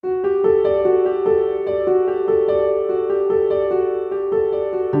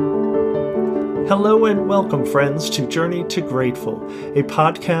Hello and welcome, friends, to Journey to Grateful, a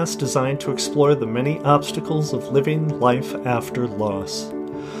podcast designed to explore the many obstacles of living life after loss.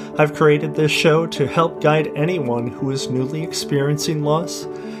 I've created this show to help guide anyone who is newly experiencing loss,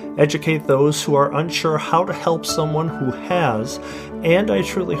 educate those who are unsure how to help someone who has, and I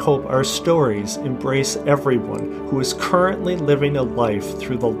truly hope our stories embrace everyone who is currently living a life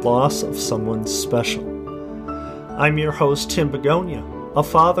through the loss of someone special. I'm your host, Tim Begonia, a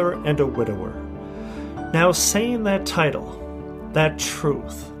father and a widower. Now, saying that title, that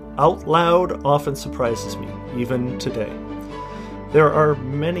truth, out loud often surprises me, even today. There are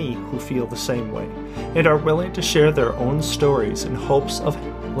many who feel the same way and are willing to share their own stories in hopes of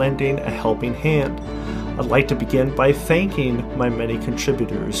lending a helping hand. I'd like to begin by thanking my many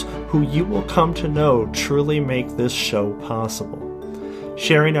contributors who you will come to know truly make this show possible.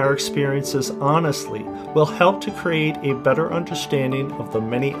 Sharing our experiences honestly will help to create a better understanding of the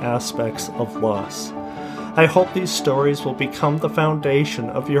many aspects of loss. I hope these stories will become the foundation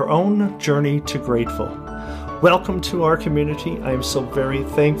of your own journey to grateful. Welcome to our community. I am so very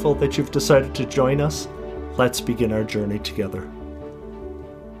thankful that you've decided to join us. Let's begin our journey together.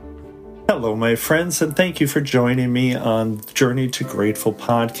 Hello, my friends, and thank you for joining me on Journey to Grateful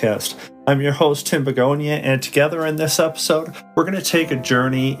podcast. I'm your host, Tim Begonia, and together in this episode, we're going to take a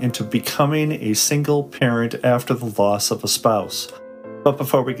journey into becoming a single parent after the loss of a spouse. But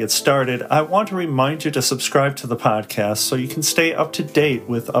before we get started, I want to remind you to subscribe to the podcast so you can stay up to date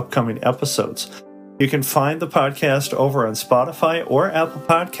with upcoming episodes. You can find the podcast over on Spotify or Apple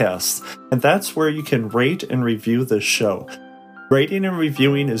Podcasts, and that's where you can rate and review this show. Rating and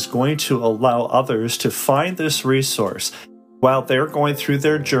reviewing is going to allow others to find this resource while they're going through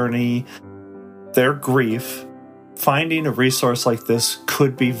their journey, their grief. Finding a resource like this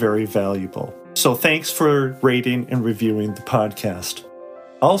could be very valuable. So thanks for rating and reviewing the podcast.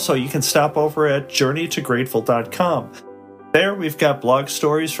 Also, you can stop over at journeytograteful.com. There we've got blog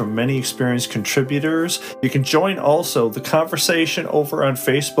stories from many experienced contributors. You can join also the conversation over on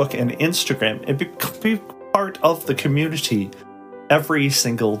Facebook and Instagram and be part of the community every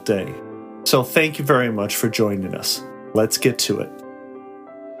single day. So thank you very much for joining us. Let's get to it.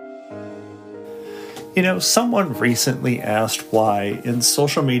 Someone recently asked why in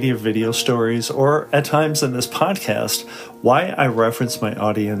social media video stories, or at times in this podcast, why I reference my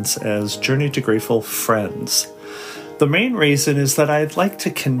audience as Journey to Grateful friends. The main reason is that I'd like to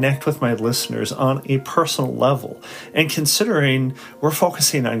connect with my listeners on a personal level, and considering we're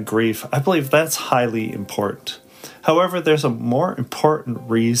focusing on grief, I believe that's highly important. However, there's a more important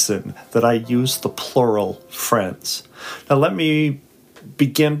reason that I use the plural friends. Now, let me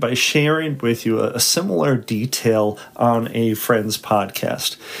begin by sharing with you a similar detail on a friend's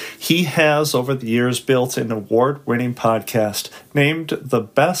podcast. He has, over the years, built an award-winning podcast named the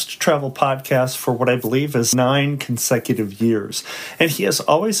Best Travel Podcast for what I believe is 9 consecutive years. And he has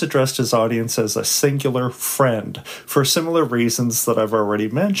always addressed his audience as a singular friend for similar reasons that I've already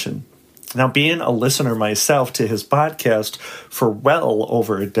mentioned. Now, being a listener myself to his podcast for well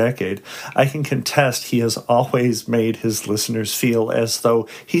over a decade, I can contest he has always made his listeners feel as though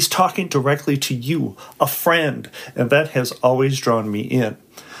he's talking directly to you, a friend, and that has always drawn me in.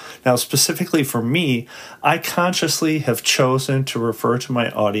 Now, specifically for me, I consciously have chosen to refer to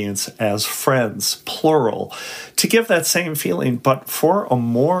my audience as friends, plural, to give that same feeling, but for a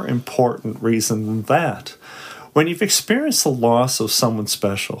more important reason than that. When you've experienced the loss of someone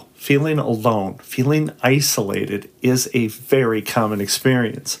special, feeling alone, feeling isolated is a very common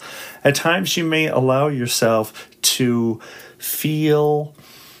experience. At times you may allow yourself to feel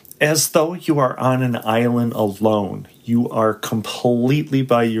as though you are on an island alone. You are completely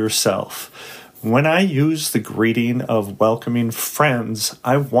by yourself. When I use the greeting of welcoming friends,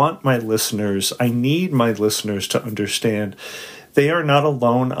 I need my listeners to understand they are not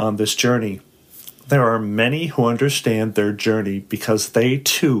alone on this journey. There are many who understand their journey because they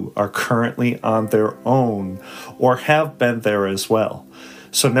too are currently on their own or have been there as well.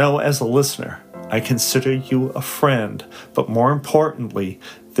 So know, as a listener, I consider you a friend, but more importantly,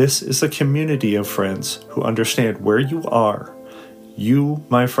 this is a community of friends who understand where you are. You,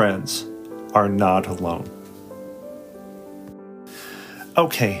 my friends, are not alone.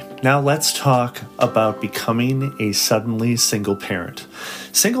 Okay, now let's talk about becoming a suddenly single parent.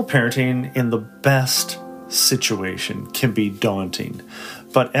 Single parenting in the best situation can be daunting,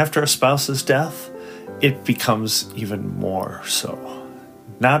 but after a spouse's death, it becomes even more so.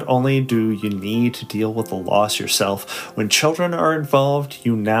 Not only do you need to deal with the loss yourself, when children are involved,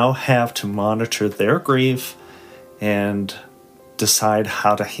 you now have to monitor their grief and decide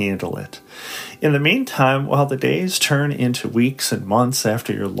how to handle it. In the meantime, while the days turn into weeks and months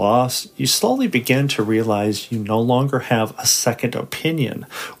after your loss, you slowly begin to realize you no longer have a second opinion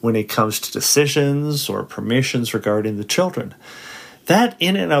when it comes to decisions or permissions regarding the children. That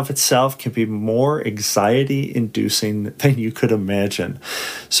in and of itself can be more anxiety-inducing than you could imagine.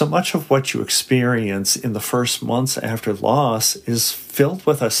 So much of what you experience in the first months after loss is filled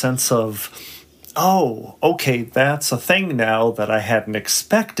with a sense of, oh, okay, that's a thing now that I hadn't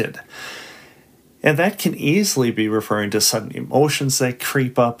expected. And that can easily be referring to sudden emotions that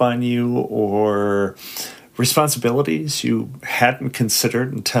creep up on you or responsibilities you hadn't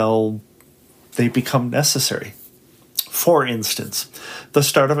considered until they become necessary. For instance, the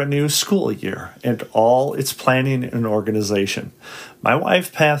start of a new school year and all its planning and organization. My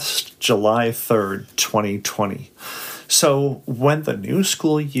wife passed July 3rd, 2020. So when the new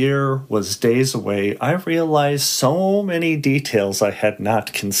school year was days away, I realized so many details I had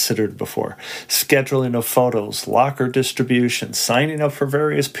not considered before. Scheduling of photos, locker distribution, signing up for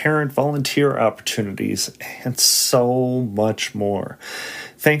various parent volunteer opportunities, and so much more.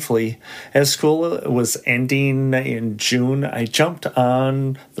 Thankfully, as school was ending in June, I jumped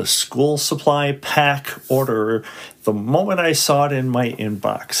on the school supply pack order the moment I saw it in my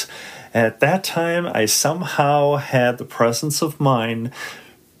inbox. At that time, I somehow had the presence of mind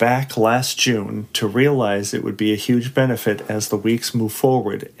back last June to realize it would be a huge benefit as the weeks move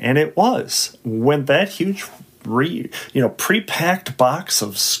forward. And it was. When that huge pre-packed box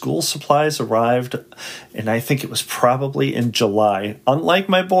of school supplies arrived, and I think it was probably in July, unlike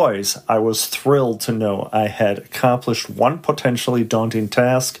my boys, I was thrilled to know I had accomplished one potentially daunting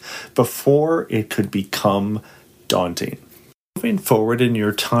task before it could become daunting. Moving forward in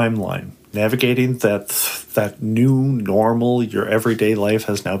your timeline, navigating that new normal, your everyday life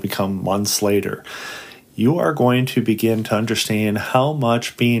has now become months later. You are going to begin to understand how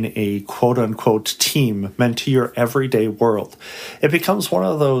much being a quote-unquote team meant to your everyday world. It becomes one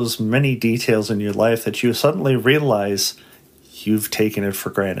of those many details in your life that you suddenly realize you've taken it for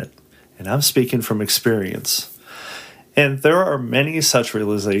granted. And I'm speaking from experience. And there are many such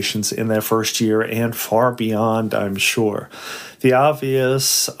realizations in that first year and far beyond, I'm sure. The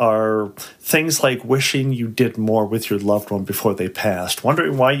obvious are things like wishing you did more with your loved one before they passed,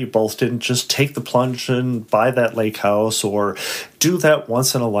 wondering why you both didn't just take the plunge and buy that lake house or do that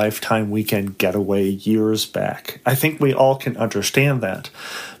once-in-a-lifetime weekend getaway years back. I think we all can understand that.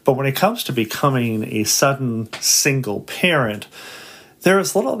 But when it comes to becoming a sudden single parent, there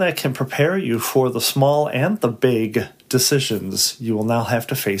is little that can prepare you for the small and the big decisions you will now have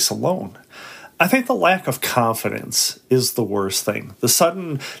to face alone. I think the lack of confidence is the worst thing. The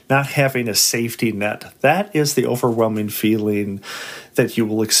sudden not having a safety net, that is the overwhelming feeling that you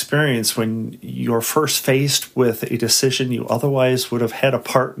will experience when you're first faced with a decision you otherwise would have had a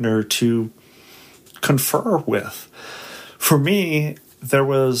partner to confer with. For me, there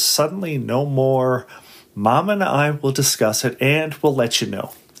was suddenly no more, Mom and I will discuss it and we'll let you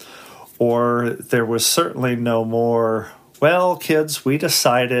know. Or there was certainly no more, well, kids, we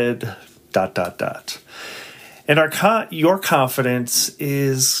decided... ... And your confidence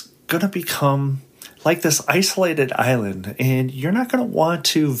is going to become like this isolated island, and you're not going to want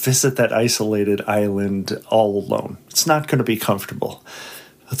to visit that isolated island all alone. It's not going to be comfortable.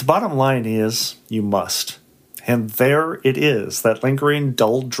 But the bottom line is you must. And there it is, that lingering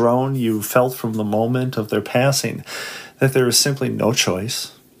dull drone you felt from the moment of their passing, that there is simply no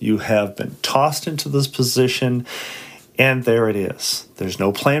choice. You have been tossed into this position, and there it is. There's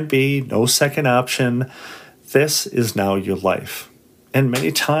no plan B, no second option. This is now your life. And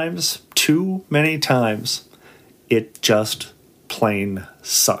many times, too many times, it just plain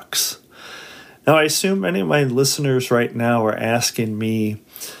sucks. Now, I assume many of my listeners right now are asking me,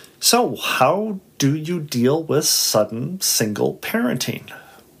 so how do you deal with sudden single parenting?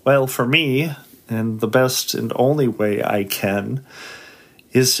 Well, for me, and the best and only way I can,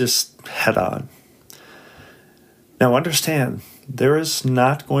 is just head on. Now understand, there is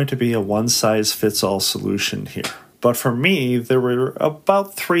not going to be a one-size-fits-all solution here. But for me, there were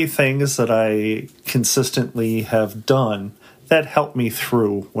about 3 things that I consistently have done that help me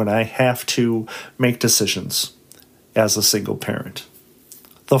through when I have to make decisions as a single parent.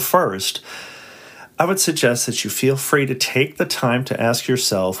 The first, I would suggest that you feel free to take the time to ask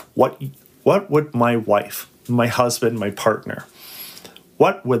yourself, what would my wife, my husband, my partner,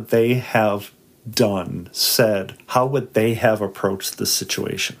 what would they have done, said, how would they have approached this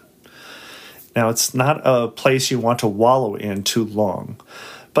situation? Now, it's not a place you want to wallow in too long,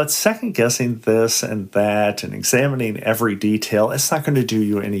 But second guessing this and that and examining every detail, it's not going to do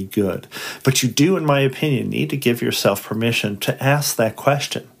you any good. But you do, in my opinion, need to give yourself permission to ask that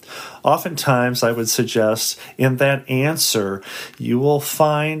question. Oftentimes, I would suggest in that answer, you will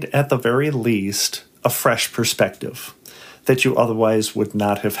find at the very least a fresh perspective that you otherwise would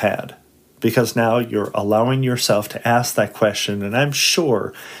not have had. Because now you're allowing yourself to ask that question, and I'm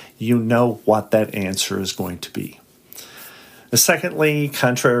sure you know what that answer is going to be. Secondly,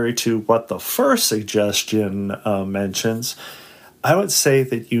 contrary to what the first suggestion mentions, I would say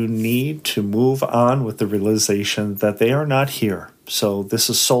that you need to move on with the realization that they are not here. So this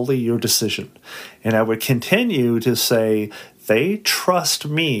is solely your decision. And I would continue to say they trust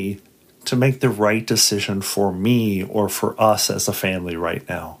me to make the right decision for me or for us as a family right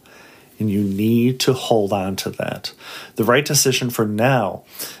now. And you need to hold on to that. The right decision for now,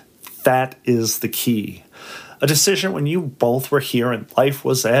 that is the key. A decision when you both were here and life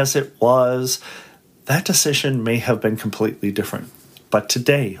was as it was, that decision may have been completely different. But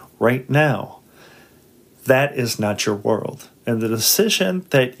today, right now, that is not your world. And the decision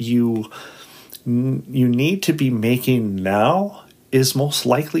that you need to be making now is most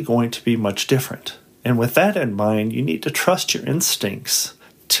likely going to be much different. And with that in mind, you need to trust your instincts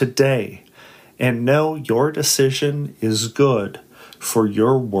today and know your decision is good for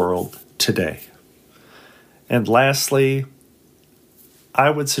your world today. And lastly, I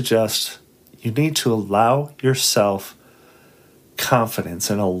would suggest you need to allow yourself confidence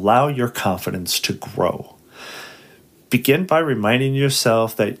and allow your confidence to grow. Begin by reminding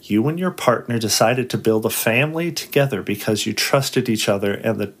yourself that you and your partner decided to build a family together because you trusted each other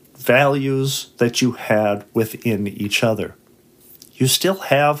and the values that you had within each other. You still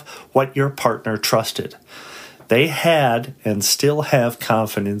have what your partner trusted. They had and still have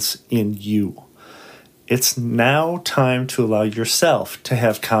confidence in you. It's now time to allow yourself to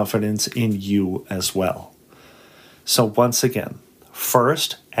have confidence in you as well. So once again,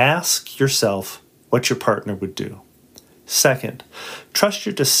 first, ask yourself what your partner would do. Second, trust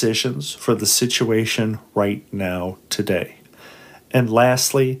your decisions for the situation right now, today. And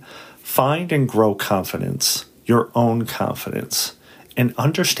lastly, find and grow confidence, your own confidence, and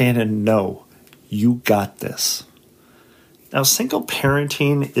understand and know you got this. Now, single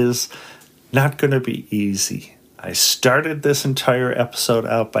parenting is not going to be easy. I started this entire episode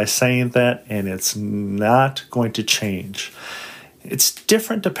out by saying that, and it's not going to change. It's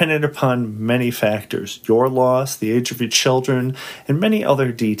different dependent upon many factors, your loss, the age of your children, and many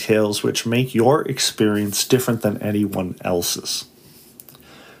other details which make your experience different than anyone else's.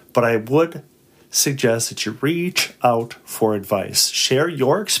 But I would suggest that you reach out for advice. Share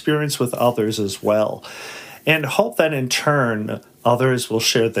your experience with others as well, and hope that in turn others will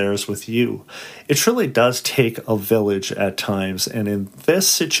share theirs with you. It truly does take a village at times, and in this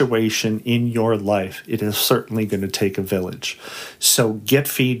situation in your life, it is certainly going to take a village. So get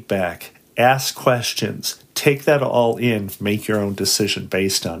feedback, ask questions, take that all in, make your own decision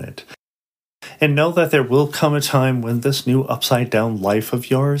based on it. And know that there will come a time when this new upside-down life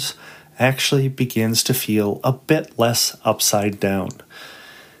of yours actually begins to feel a bit less upside down.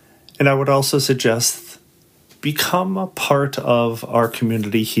 And I would also suggest become a part of our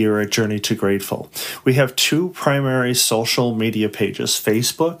community here at Journey to Grateful. We have two primary social media pages,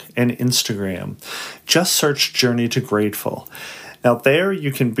 Facebook and Instagram. Just search Journey to Grateful. Now there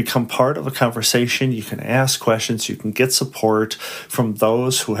you can become part of a conversation, you can ask questions, you can get support from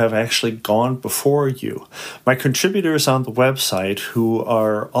those who have actually gone before you. My contributors on the website who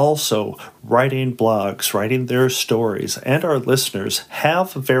are also writing blogs, writing their stories, and our listeners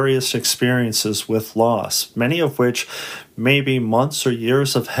have various experiences with loss, many of which may be months or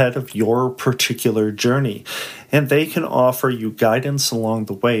years ahead of your particular journey. And they can offer you guidance along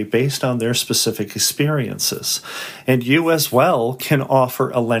the way based on their specific experiences. And you as well can offer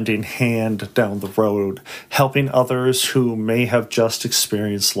a lending hand down the road, helping others who may have just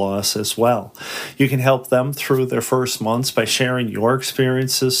experienced loss as well. You can help them through their first months by sharing your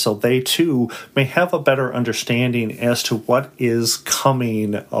experiences so they too may have a better understanding as to what is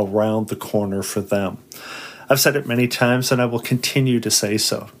coming around the corner for them. I've said it many times, and I will continue to say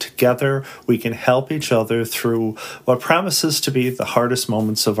so. Together, we can help each other through what promises to be the hardest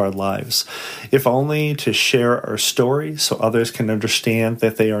moments of our lives, if only to share our story so others can understand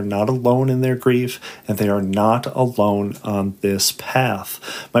that they are not alone in their grief and they are not alone on this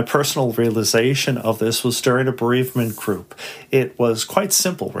path. My personal realization of this was during a bereavement group. It was quite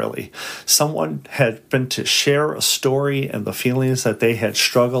simple, really. Someone had been to share a story and the feelings that they had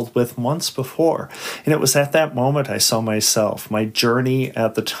struggled with months before, and it was at that moment I saw myself, my journey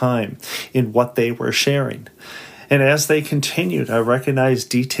at the time, in what they were sharing. And as they continued, I recognized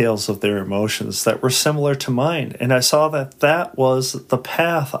details of their emotions that were similar to mine, and I saw that that was the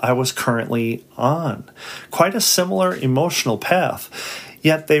path I was currently on. Quite a similar emotional path.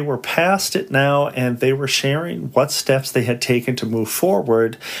 Yet they were past it now, and they were sharing what steps they had taken to move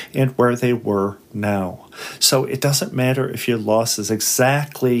forward and where they were now. So it doesn't matter if your loss is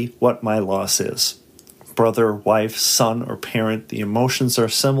exactly what my loss is. Brother, wife, son, or parent, the emotions are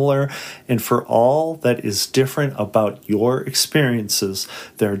similar, and for all that is different about your experiences,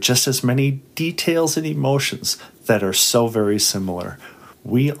 there are just as many details and emotions that are so very similar.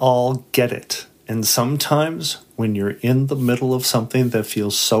 We all get it, and sometimes when you're in the middle of something that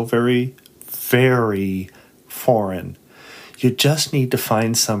feels so very, very foreign, you just need to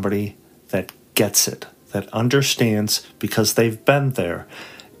find somebody that gets it, that understands because they've been there.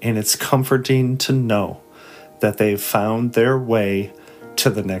 And it's comforting to know that they've found their way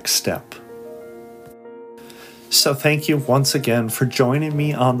to the next step. So thank you once again for joining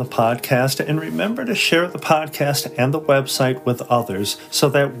me on the podcast. And remember to share the podcast and the website with others so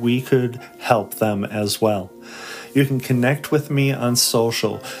that we could help them as well. You can connect with me on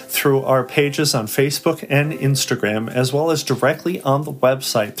social through our pages on Facebook and Instagram, as well as directly on the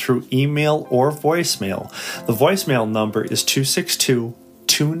website through email or voicemail. The voicemail number is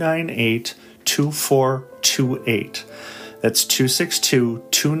 262-298-2428. That's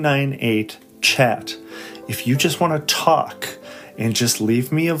 262-298-CHAT. If you just want to talk and just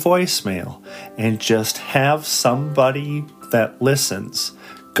leave me a voicemail and just have somebody that listens,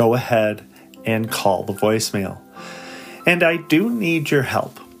 go ahead and call the voicemail. And I do need your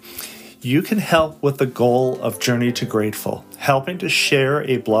help. You can help with the goal of Journey to Grateful, helping to share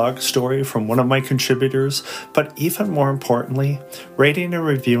a blog story from one of my contributors, but even more importantly, rating and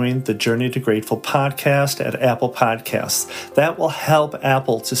reviewing the Journey to Grateful podcast at Apple Podcasts. That will help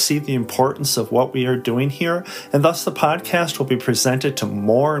Apple to see the importance of what we are doing here, and thus the podcast will be presented to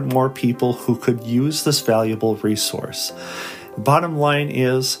more and more people who could use this valuable resource. The bottom line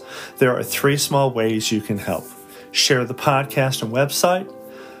is, there are 3 small ways you can help. Share the podcast and website,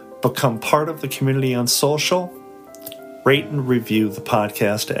 become part of the community on social, rate and review the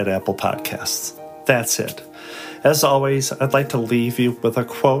podcast at Apple Podcasts. That's it. As always, I'd like to leave you with a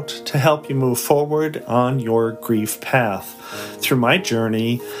quote to help you move forward on your grief path. Through my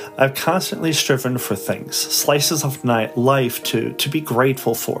journey, I've constantly striven for things, slices of life to be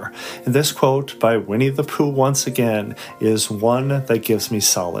grateful for. And this quote by Winnie the Pooh once again is one that gives me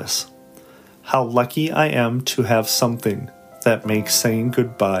solace. How lucky I am to have something that makes saying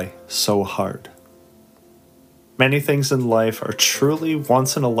goodbye so hard. Many things in life are truly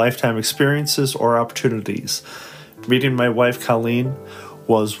once-in-a-lifetime experiences or opportunities. Meeting my wife Colleen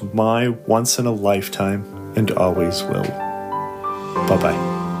was my once-in-a-lifetime and always will. Bye-bye.